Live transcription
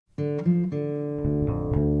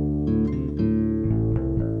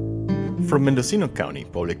From Mendocino County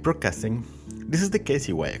Public Broadcasting, this is the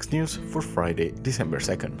KCYX News for Friday, December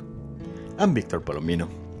 2nd. I'm Victor Palomino.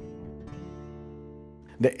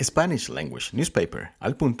 The Spanish-language newspaper,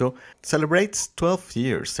 Al Punto, celebrates 12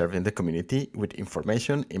 years serving the community with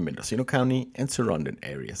information in Mendocino County and surrounding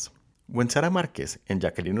areas. When Sara Marquez and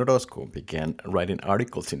Jacqueline Orozco began writing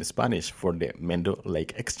articles in Spanish for the Mendo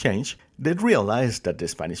Lake Exchange, they realized that the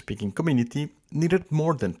Spanish-speaking community needed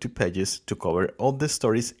more than 2 pages to cover all the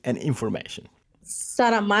stories and information.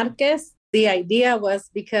 Sara Marquez, the idea was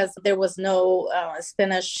because there was no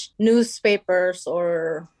Spanish newspapers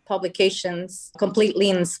or publications completely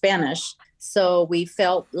in Spanish. So we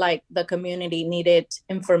felt like the community needed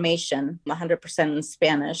information 100% in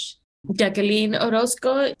Spanish. Jacqueline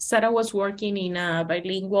Orozco, Sara was working in a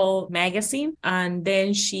bilingual magazine, and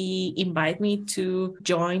then she invited me to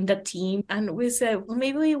join the team. And we said, well,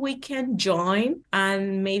 maybe we can join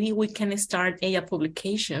and maybe we can start a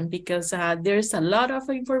publication because there's a lot of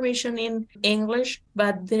information in English,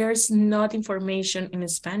 but there's not information in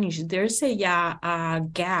Spanish. There's a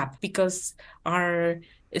gap because our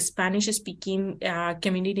Spanish-speaking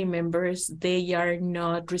community members, they are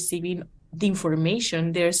not receiving the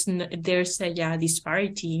information. There's a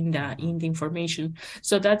disparity in the information.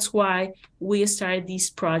 So that's why we started this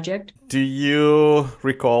project. Do you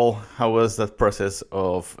recall how was that process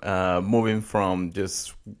of moving from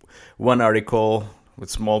just one article with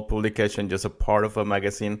small publication, just a part of a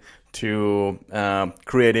magazine, to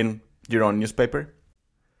creating your own newspaper?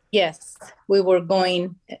 Yes, we were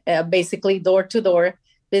going basically door to door,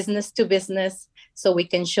 business to business, so we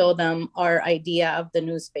can show them our idea of the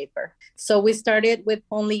newspaper. So we started with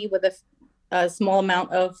a small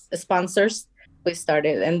amount of sponsors. We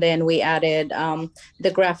started, and then we added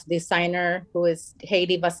the graphic designer, who is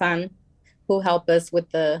Heidi Bazan, who helped us with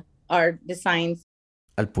the art designs.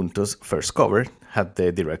 Al Punto's first cover had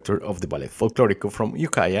the director of the Ballet Folklórico from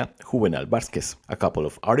Ukiah, Juvenal Vázquez, a couple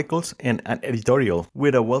of articles, and an editorial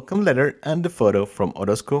with a welcome letter and the photo from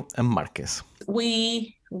Orozco and Marquez.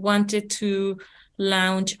 We wanted to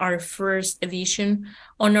launch our first edition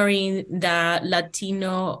honoring the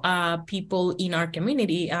Latino people in our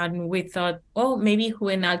community. And we thought, maybe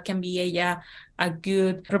Juvenal can be a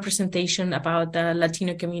good representation about the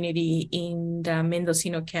Latino community in the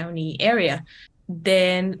Mendocino County area.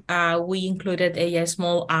 Then we included a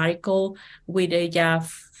small article with a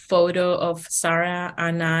photo of Sara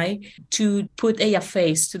and I to put a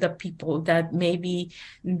face to the people that maybe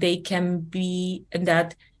they can be,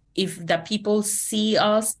 that if the people see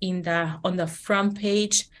us on the front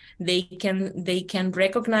page, they can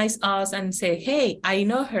recognize us and say, hey, I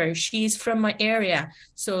know her, she's from my area.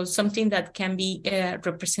 So something that can be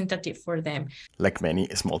representative for them. Like many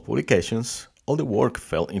small publications, all the work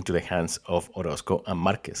fell into the hands of Orozco and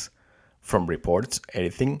Marquez, from reports,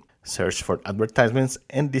 editing, search for advertisements,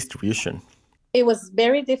 and distribution. It was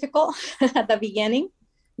very difficult at the beginning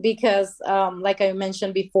because, like I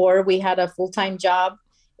mentioned before, we had a full-time job,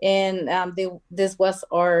 and this was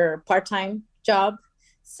our part-time job.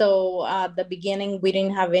 So at the beginning, we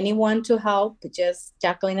didn't have anyone to help, just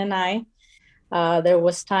Jacqueline and I. There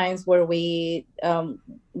was times where we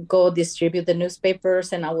go distribute the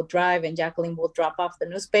newspapers, and I would drive and Jacqueline will drop off the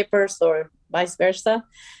newspapers, or vice versa.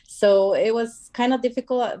 So it was kind of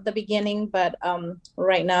difficult at the beginning, but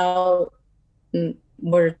right now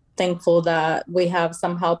we're thankful that we have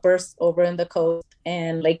some helpers over in the coast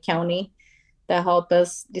and Lake County that help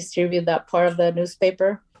us distribute that part of the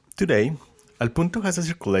newspaper. Today, Al Punto has a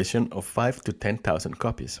circulation of 5,000 to 10,000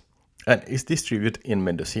 copies and is distributed in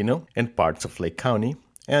Mendocino and parts of Lake County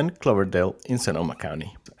and Cloverdale in Sonoma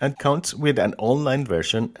County, and counts with an online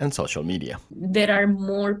version and social media. There are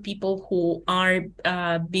more people who are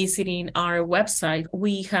visiting our website.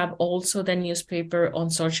 We have also the newspaper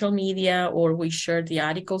on social media, or we share the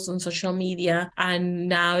articles on social media, and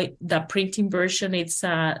now the printing version, it's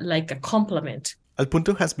like a complement. Al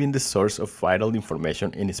Punto has been the source of vital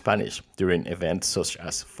information in Spanish during events such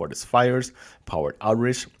as forest fires, power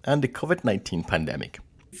outage, and the COVID-19 pandemic.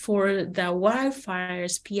 For the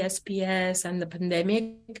wildfires, PSPS, and the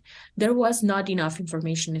pandemic, there was not enough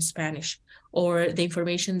information in Spanish, or the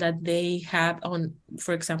information that they have on,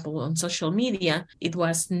 for example, on social media, it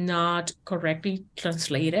was not correctly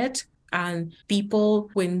translated. And people,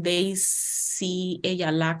 when they see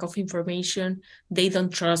a lack of information, they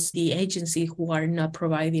don't trust the agency who are not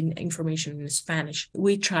providing information in Spanish.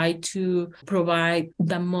 We try to provide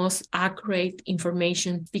the most accurate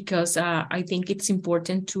information because I think it's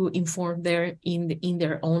important to inform them in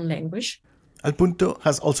their own language. Al Punto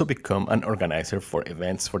has also become an organizer for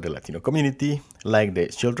events for the Latino community, like the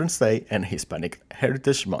Children's Day and Hispanic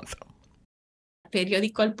Heritage Month.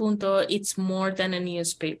 Periódico El Punto, it's more than a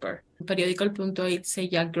newspaper. Periódico El Punto, it's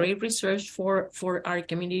a great resource for our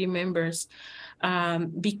community members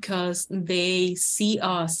because they see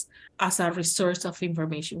us as a resource of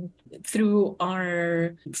information. Through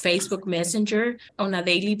our Facebook Messenger, on a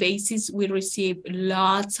daily basis, we receive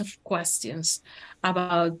lots of questions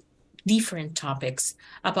about different topics,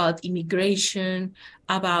 about immigration,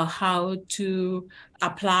 about how to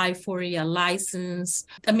apply for a license.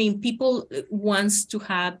 I mean, people wants to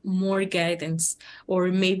have more guidance, or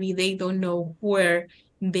maybe they don't know where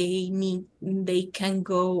they can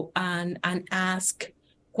go and ask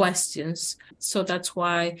questions. So that's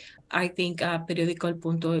why I think Periódico El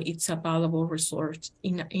Punto, it's a valuable resource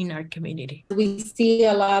in our community. We see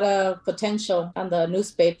a lot of potential on the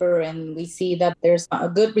newspaper, and we see that there's a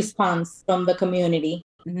good response from the community.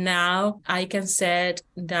 Now I can say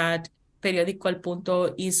that Periódico El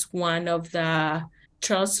Punto is one of the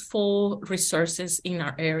trustful resources in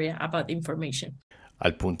our area about information.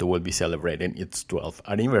 El Punto will be celebrating its 12th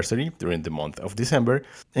anniversary during the month of December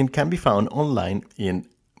and can be found online in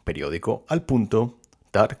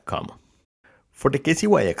periodicoalpunto.com. For the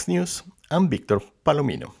KCYX News, I'm Victor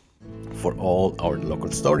Palomino. For all our local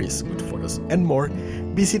stories with photos and more,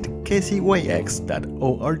 visit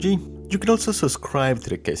kcyx.org. You can also subscribe to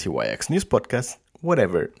the KCYX News Podcast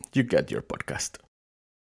wherever you get your podcast.